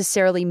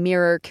necessarily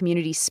mirror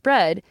community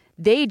spread.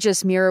 They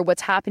just mirror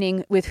what's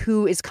happening with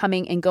who is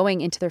coming and going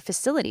into their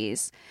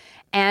facilities.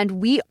 And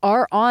we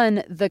are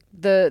on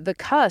the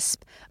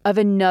cusp of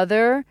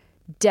another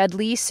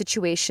deadly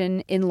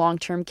situation in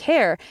long-term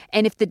care.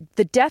 And if the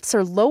deaths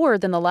are lower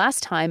than the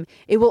last time,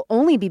 it will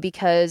only be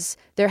because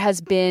there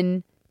has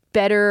been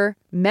better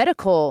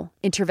medical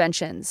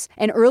interventions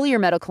and earlier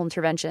medical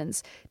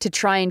interventions to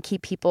try and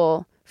keep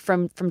people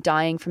from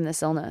dying from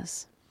this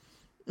illness.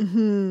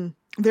 Mm-hmm.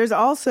 There's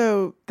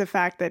also the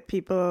fact that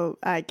people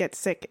get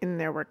sick in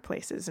their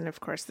workplaces. And of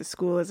course, the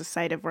school is a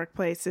site of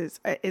workplaces,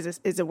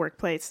 is a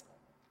workplace.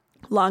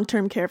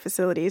 Long-term care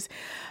facilities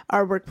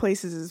are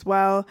workplaces as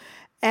well.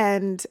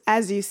 And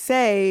as you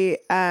say,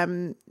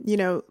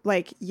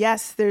 like,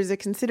 yes, there's a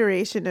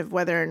consideration of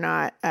whether or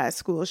not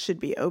schools should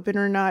be open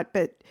or not,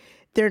 but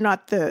they're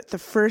not the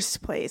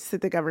first place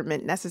that the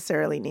government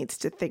necessarily needs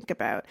to think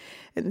about.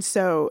 And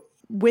so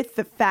with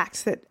the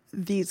facts that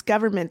these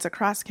governments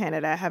across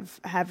Canada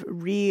have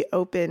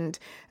reopened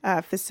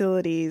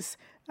facilities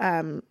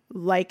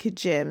like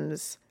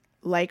gyms,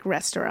 like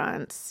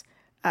restaurants,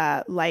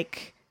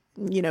 like,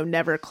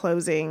 never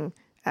closing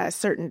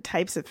certain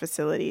types of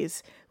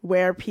facilities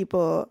where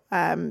people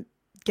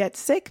get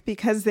sick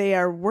because they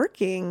are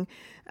working,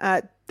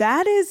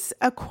 that is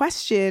a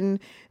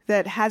question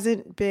that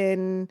hasn't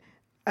been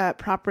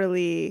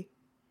properly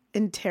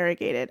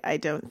interrogated, I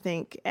don't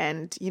think.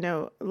 And,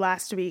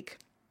 last week,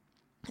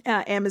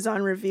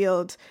 Amazon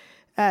revealed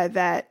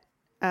that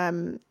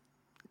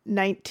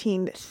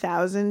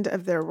 19,000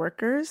 of their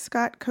workers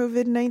got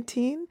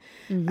COVID-19.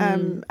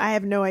 Mm-hmm. I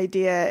have no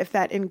idea if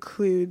that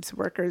includes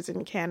workers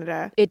in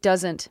Canada. It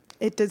doesn't.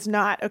 It does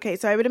not. Okay,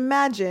 so I would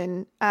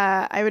imagine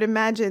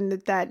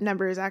that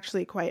number is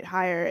actually quite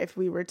higher if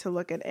we were to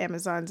look at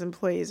Amazon's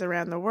employees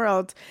around the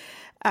world.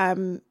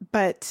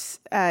 But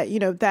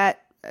that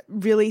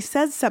really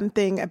says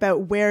something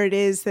about where it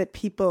is that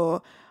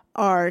people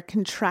are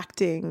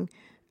contracting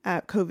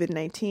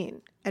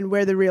COVID-19 and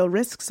where the real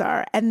risks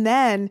are. And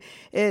then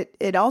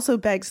it also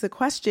begs the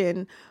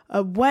question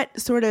of what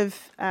sort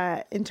of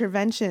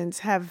interventions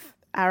have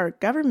our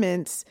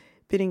governments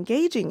been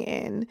engaging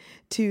in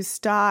to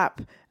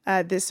stop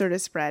this sort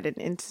of spread in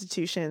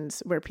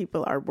institutions where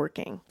people are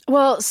working.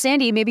 Well,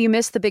 Sandy, maybe you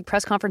missed the big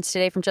press conference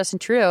today from Justin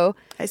Trudeau.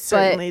 I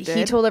certainly did.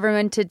 He told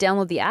everyone to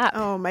download the app.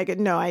 Oh my God,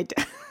 no, I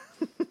did.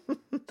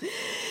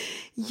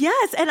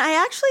 Yes, and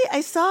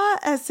I saw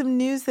some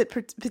news that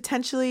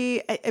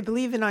potentially, I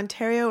believe in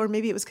Ontario, or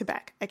maybe it was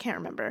Quebec, I can't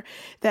remember,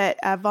 that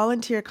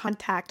volunteer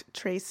contact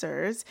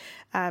tracers,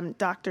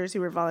 doctors who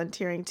were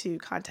volunteering to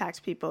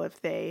contact people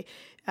if they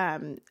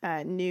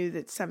knew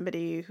that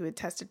somebody who had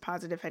tested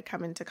positive had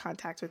come into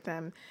contact with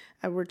them,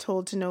 were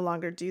told to no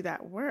longer do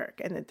that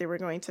work and that they were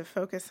going to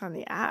focus on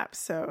the app.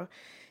 So,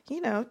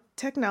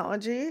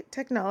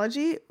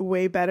 technology,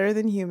 way better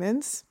than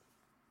humans.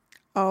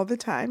 All the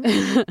time.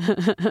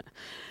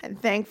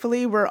 And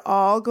thankfully, we're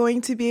all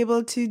going to be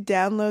able to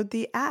download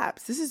the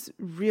apps. This is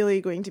really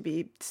going to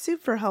be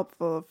super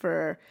helpful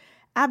for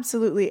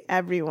absolutely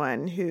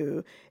everyone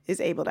who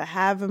is able to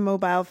have a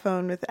mobile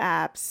phone with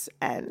apps,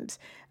 and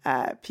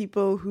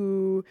people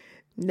who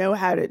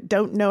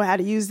don't know how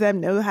to use them,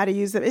 know how to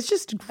use them. It's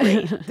just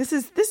great. This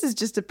is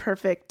just a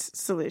perfect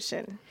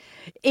solution.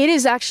 It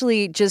is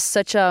actually just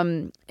such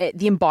the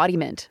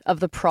embodiment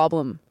of the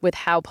problem with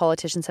how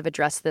politicians have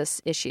addressed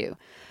this issue.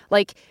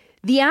 Like,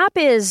 the app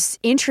is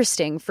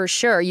interesting for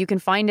sure. You can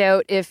find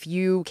out if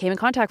you came in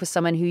contact with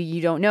someone who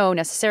you don't know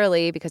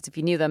necessarily, because if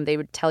you knew them, they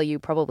would tell you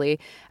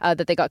probably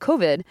that they got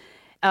COVID.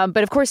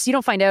 But of course, you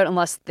don't find out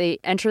unless they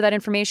enter that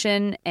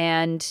information.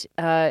 And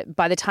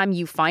by the time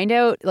you find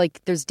out, like,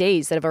 there's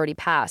days that have already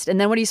passed. And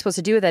then what are you supposed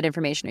to do with that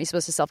information? Are you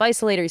supposed to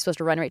self-isolate? Are you supposed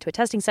to run right to a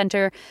testing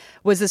center?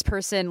 Was this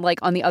person, like,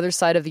 on the other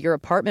side of your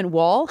apartment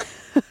wall?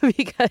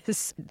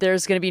 Because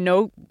there's going to be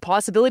no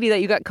possibility that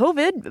you got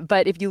COVID.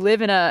 But if you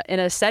live in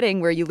a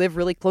setting where you live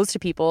really close to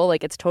people,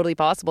 like, it's totally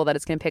possible that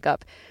it's going to pick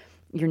up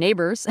your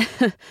neighbors.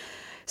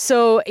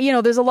 So,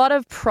 there's a lot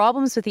of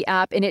problems with the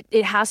app, and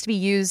it has to be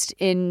used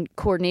in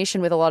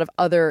coordination with a lot of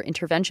other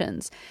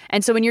interventions.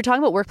 And so when you're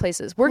talking about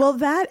workplaces, well,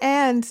 that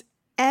and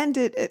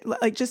it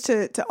like, just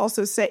to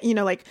also say,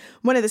 like,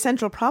 one of the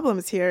central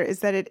problems here is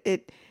that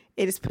it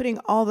is putting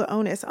all the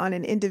onus on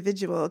an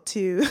individual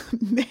to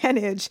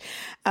manage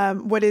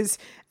what is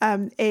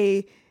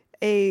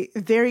a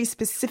very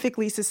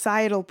specifically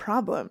societal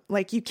problem.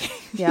 Like, you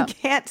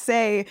can't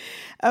say,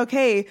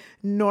 okay,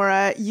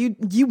 Nora,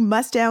 you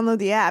must download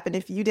the app. And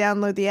if you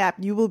download the app,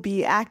 you will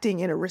be acting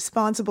in a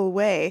responsible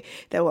way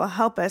that will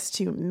help us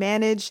to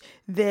manage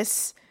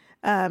this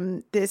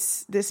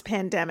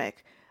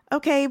pandemic.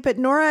 Okay, but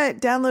Nora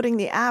downloading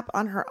the app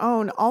on her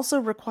own also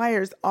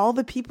requires all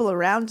the people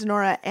around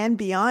Nora and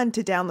beyond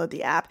to download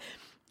the app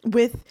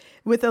with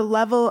a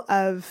level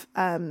of,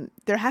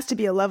 there has to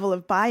be a level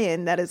of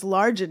buy-in that is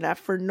large enough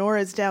for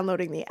Nora's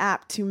downloading the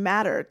app to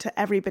matter to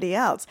everybody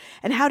else.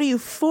 And how do you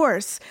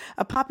force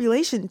a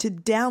population to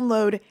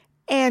download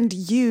and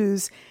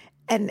use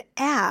an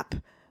app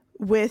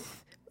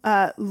with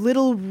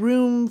little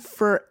room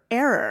for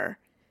error?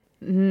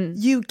 Mm-hmm.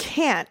 You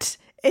can't.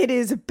 It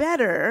is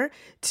better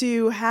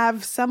to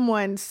have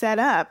someone set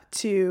up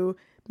to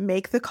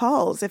make the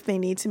calls if they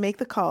need to make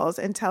the calls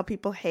and tell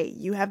people, hey,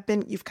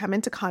 you've come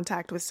into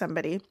contact with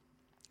somebody,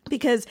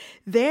 because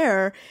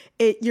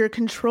you're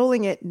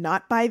controlling it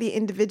not by the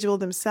individual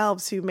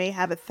themselves, who may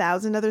have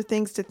 1,000 other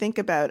things to think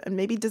about and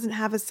maybe doesn't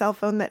have a cell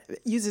phone that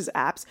uses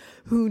apps.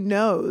 Who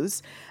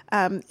knows?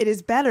 It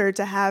is better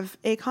to have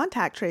a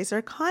contact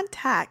tracer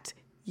contact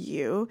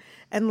you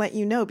and let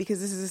you know, because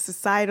this is a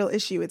societal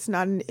issue. It's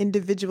not an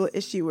individual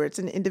issue where it's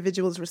an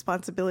individual's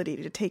responsibility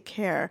to take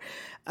care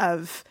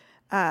of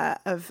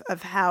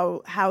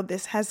how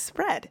this has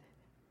spread.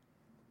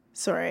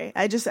 Sorry,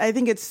 I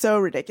think it's so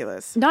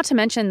ridiculous. Not to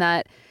mention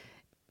that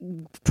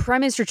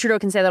Prime Minister Trudeau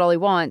can say that all he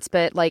wants,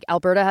 but like,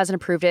 Alberta hasn't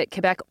approved it.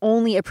 Quebec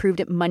only approved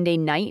it Monday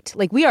night.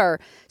 Like, we are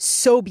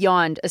so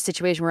beyond a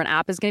situation where an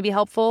app is going to be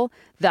helpful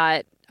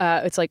that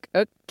it's like,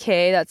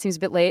 okay, that seems a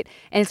bit late.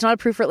 And it's not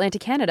approved for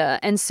Atlantic Canada.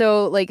 And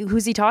so, like,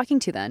 who's he talking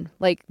to then?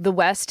 Like, the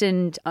West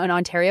and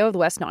Ontario, the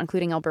West not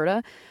including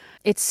Alberta.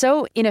 It's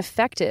so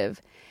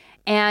ineffective.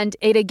 And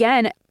it,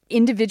 again,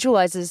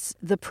 individualizes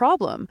the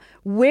problem,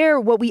 where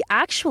what we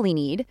actually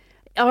need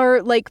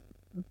are, like,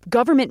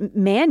 government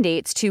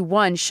mandates to,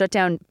 one, shut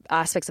down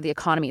aspects of the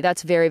economy.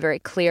 That's very, very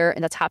clear.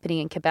 And that's happening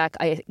in Quebec.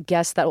 I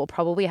guess that will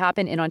probably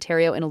happen in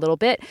Ontario in a little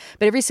bit.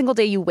 But every single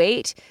day you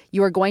wait,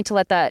 you are going to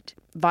let that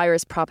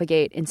virus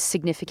propagate in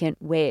significant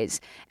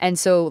ways. And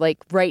so, like,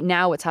 right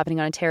now, what's happening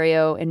in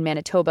Ontario and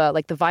Manitoba,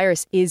 like, the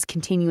virus is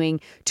continuing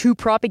to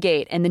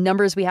propagate. And the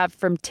numbers we have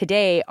from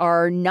today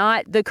are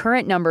not the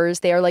current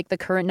numbers. They are like the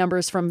current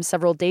numbers from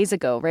several days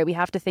ago, right? We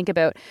have to think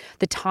about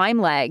the time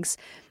lags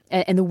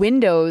and the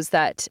windows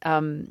that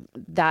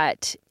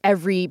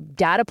every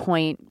data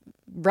point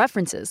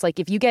references. Like,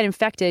 if you get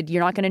infected,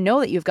 you're not going to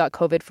know that you've got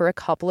COVID for a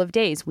couple of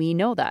days. We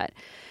know that.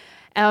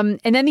 And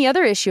then the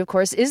other issue, of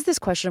course, is this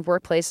question of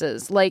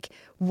workplaces. Like,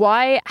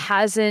 why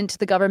hasn't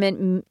the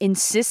government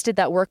insisted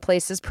that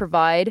workplaces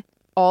provide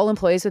all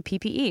employees with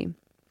PPE?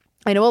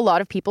 I know a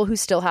lot of people who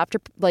still have to,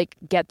 like,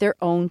 get their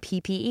own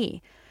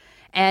PPE,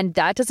 and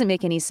that doesn't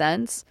make any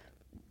sense.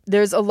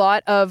 There's a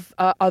lot of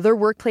other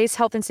workplace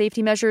health and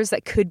safety measures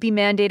that could be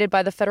mandated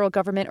by the federal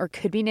government or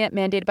could be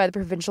mandated by the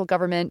provincial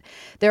government.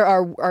 There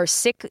are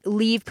sick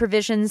leave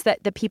provisions that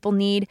people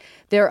need.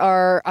 There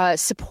are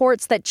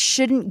supports that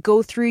shouldn't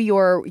go through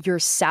your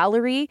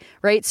salary,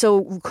 right?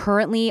 So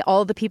currently,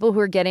 all of the people who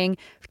are getting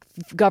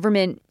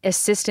government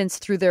assistance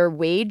through their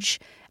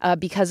wage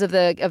because of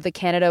the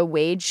Canada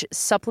wage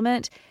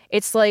supplement,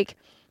 it's like,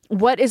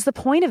 what is the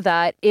point of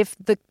that if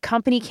the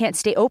company can't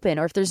stay open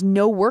or if there's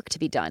no work to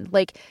be done?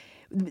 Like,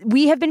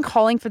 we have been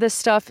calling for this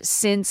stuff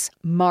since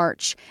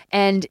March.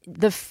 And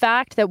the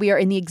fact that we are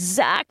in the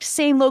exact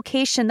same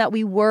location that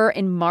we were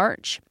in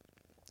March,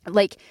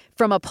 like,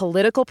 from a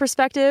political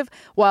perspective,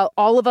 while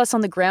all of us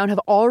on the ground have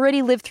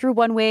already lived through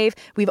one wave,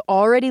 we've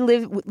already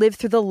lived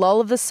through the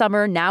lull of the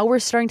summer, now we're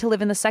starting to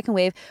live in the second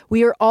wave,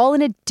 we are all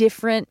in a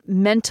different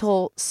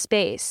mental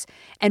space.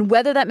 And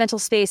whether that mental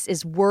space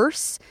is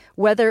worse,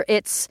 whether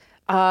it's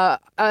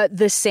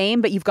the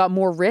same, but you've got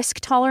more risk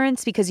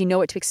tolerance because you know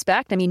what to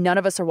expect. I mean, none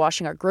of us are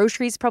washing our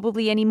groceries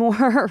probably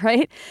anymore,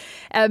 right?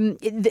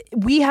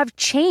 We have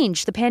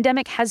changed. The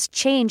pandemic has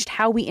changed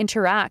how we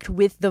interact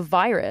with the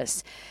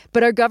virus.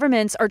 But our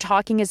governments are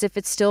talking as if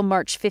it's still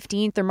March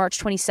 15th or March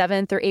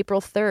 27th or April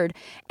 3rd.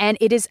 And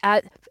it is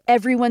at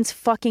everyone's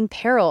fucking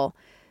peril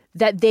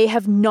that they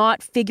have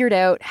not figured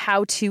out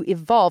how to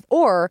evolve,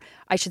 or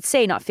I should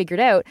say not figured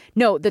out,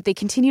 no, that they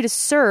continue to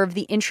serve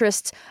the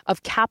interests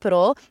of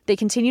capital, they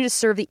continue to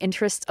serve the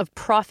interests of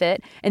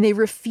profit, and they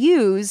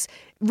refuse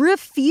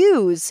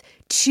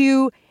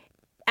to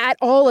at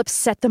all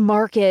upset the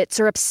markets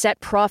or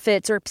upset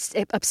profits or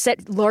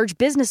upset large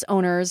business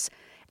owners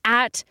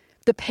at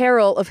the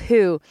peril of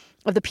who?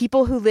 of the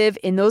people who live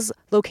in those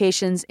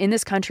locations in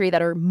this country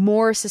that are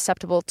more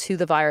susceptible to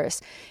the virus.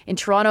 In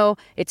Toronto,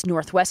 it's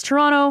Northwest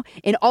Toronto.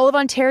 In all of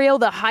Ontario,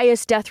 the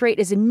highest death rate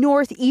is in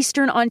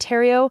Northeastern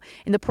Ontario,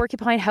 in the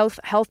Porcupine Health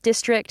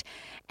District.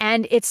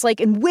 And it's like,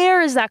 and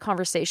where is that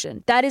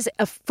conversation? That is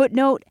a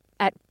footnote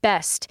at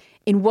best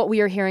in what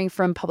we are hearing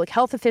from public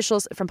health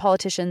officials, from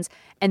politicians,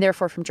 and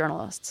therefore from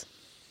journalists.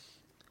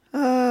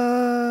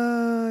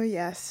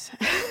 Yes.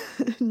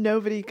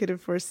 Nobody could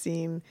have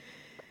foreseen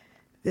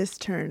this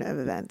turn of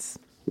events.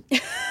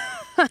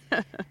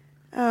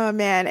 Oh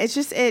man, it's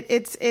just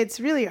it's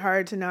really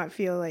hard to not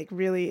feel like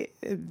really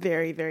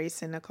very, very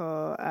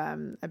cynical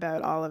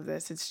about all of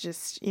this. It's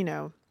just,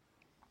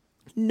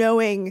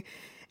 knowing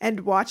and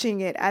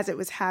watching it as it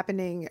was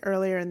happening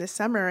earlier in the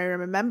summer. I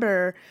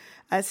remember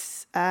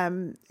us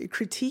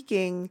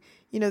critiquing,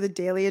 the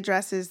daily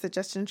addresses that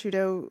Justin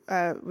Trudeau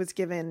was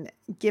giving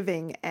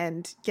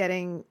and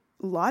getting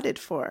lauded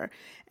for,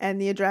 and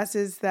the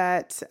addresses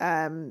that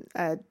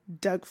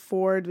Doug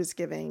Ford was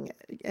giving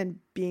and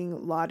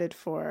being lauded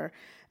for.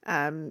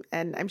 And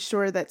I'm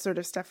sure that sort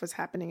of stuff was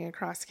happening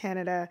across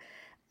Canada.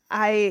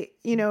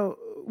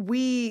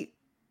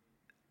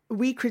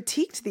 We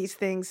critiqued these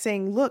things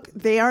saying, look,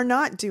 they are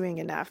not doing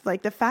enough.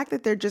 Like the fact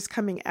that they're just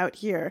coming out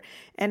here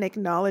and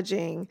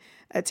acknowledging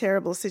a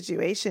terrible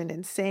situation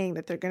and saying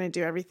that they're going to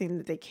do everything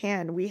that they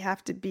can, we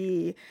have to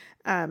be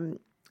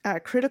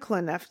critical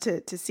enough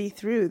to see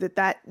through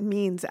that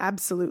means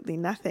absolutely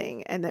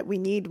nothing, and that we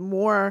need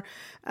more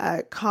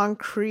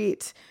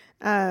concrete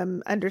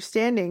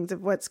understandings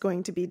of what's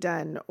going to be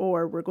done,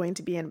 or we're going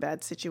to be in a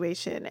bad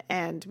situation.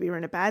 And we were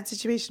in a bad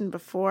situation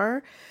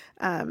before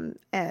when,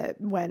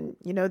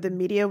 the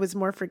media was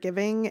more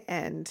forgiving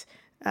and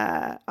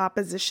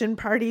opposition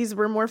parties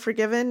were more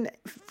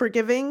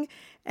forgiving.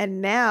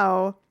 And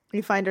now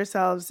we find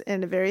ourselves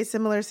in a very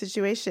similar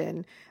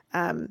situation.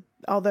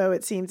 Although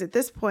it seems at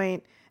this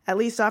point, at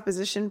least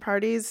opposition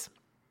parties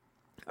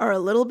are a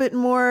little bit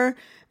more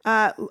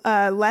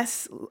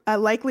less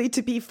likely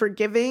to be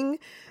forgiving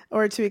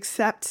or to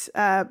accept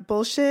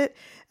bullshit.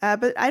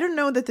 But I don't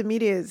know that the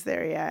media is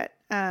there yet.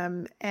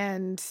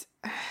 And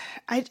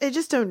I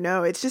just don't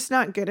know. It's just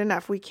not good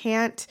enough.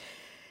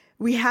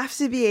 We have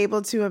to be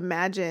able to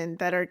imagine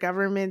that our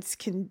governments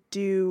can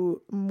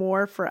do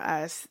more for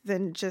us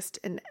than just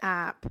an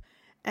app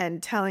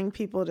and telling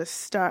people to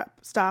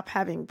stop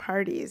having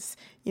parties.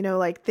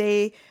 Like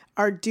they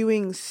are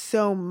doing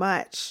so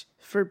much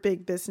for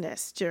big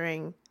business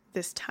during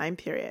this time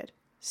period.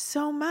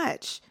 So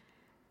much.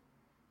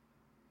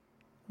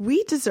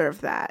 We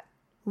deserve that.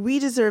 We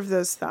deserve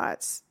those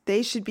thoughts.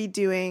 They should be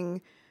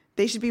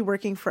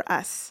working for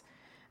us.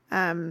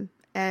 And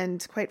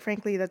quite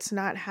frankly, that's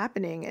not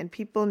happening. And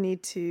people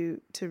need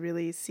to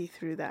really see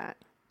through that.